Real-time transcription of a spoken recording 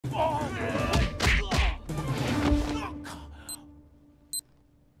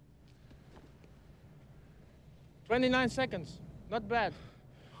29 seconds. Not bad.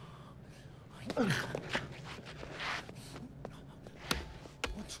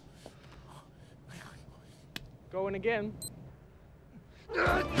 Going again.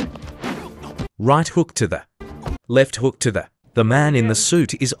 Right hook to the left hook to the. The man in the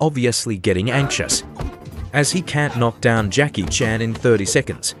suit is obviously getting anxious, as he can't knock down Jackie Chan in 30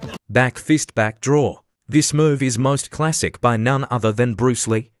 seconds. Back fist back draw. This move is most classic by none other than Bruce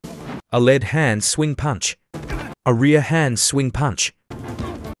Lee. A lead hand swing punch. A rear hand swing punch.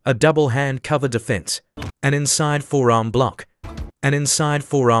 A double hand cover defense. An inside forearm block. An inside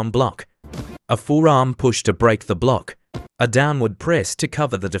forearm block. A forearm push to break the block. A downward press to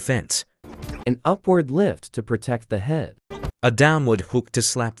cover the defense. An upward lift to protect the head. A downward hook to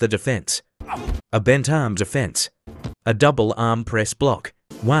slap the defense. A bent arm defense. A double arm press block.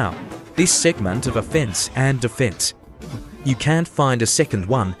 Wow, this segment of offense and defense. You can't find a second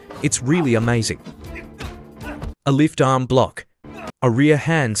one, it's really amazing. A lift arm block. A rear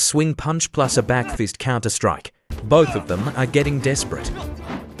hand swing punch plus a back fist counter strike. Both of them are getting desperate.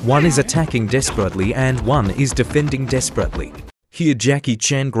 One is attacking desperately and one is defending desperately. Here Jackie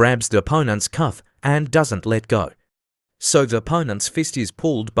Chan grabs the opponent's cuff and doesn't let go. So the opponent's fist is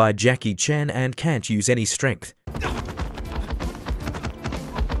pulled by Jackie Chan and can't use any strength.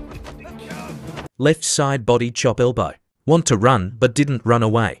 Left side body chop elbow. Want to run but didn't run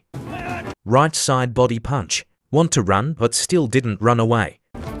away. Right side body punch. Want to run but still didn't run away.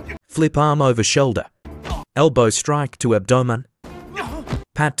 Flip arm over shoulder. Elbow strike to abdomen.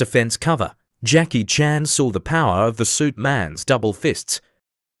 Pat defense cover. Jackie Chan saw the power of the suit man's double fists.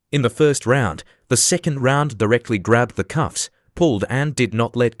 In the first round, the second round directly grabbed the cuffs, pulled and did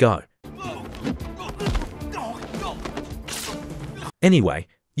not let go. Anyway,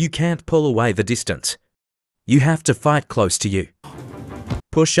 you can't pull away the distance. You have to fight close to you.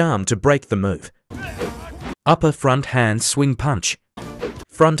 Push arm to break the move. Upper front hand swing punch.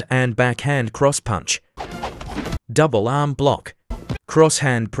 Front and back hand cross punch. Double arm block. Cross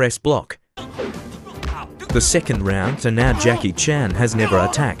hand press block. The second round, and now Jackie Chan has never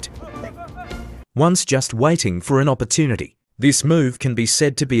attacked. Once just waiting for an opportunity. This move can be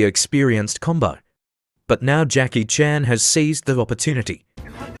said to be an experienced combo. But now Jackie Chan has seized the opportunity.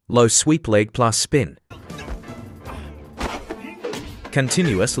 Low sweep leg plus spin.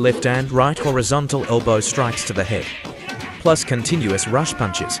 Continuous left and right horizontal elbow strikes to the head. Plus continuous rush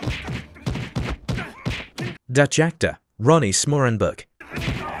punches. Dutch actor, Ronnie Smorenberg.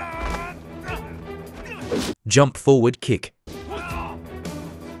 Jump forward kick.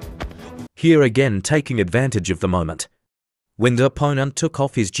 Here again taking advantage of the moment. When the opponent took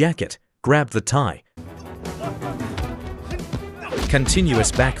off his jacket, grabbed the tie.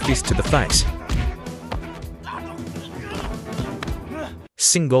 Continuous back fist to the face.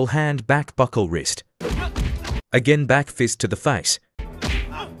 Single hand back buckle wrist. Again back fist to the face.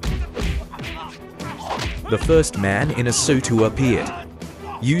 The first man in a suit who appeared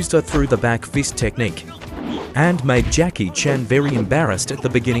used a through the back fist technique and made Jackie Chan very embarrassed at the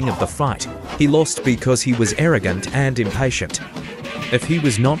beginning of the fight. He lost because he was arrogant and impatient. If he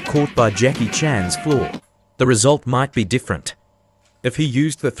was not caught by Jackie Chan's flaw, the result might be different. If he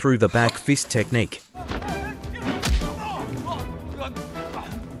used the through the back fist technique,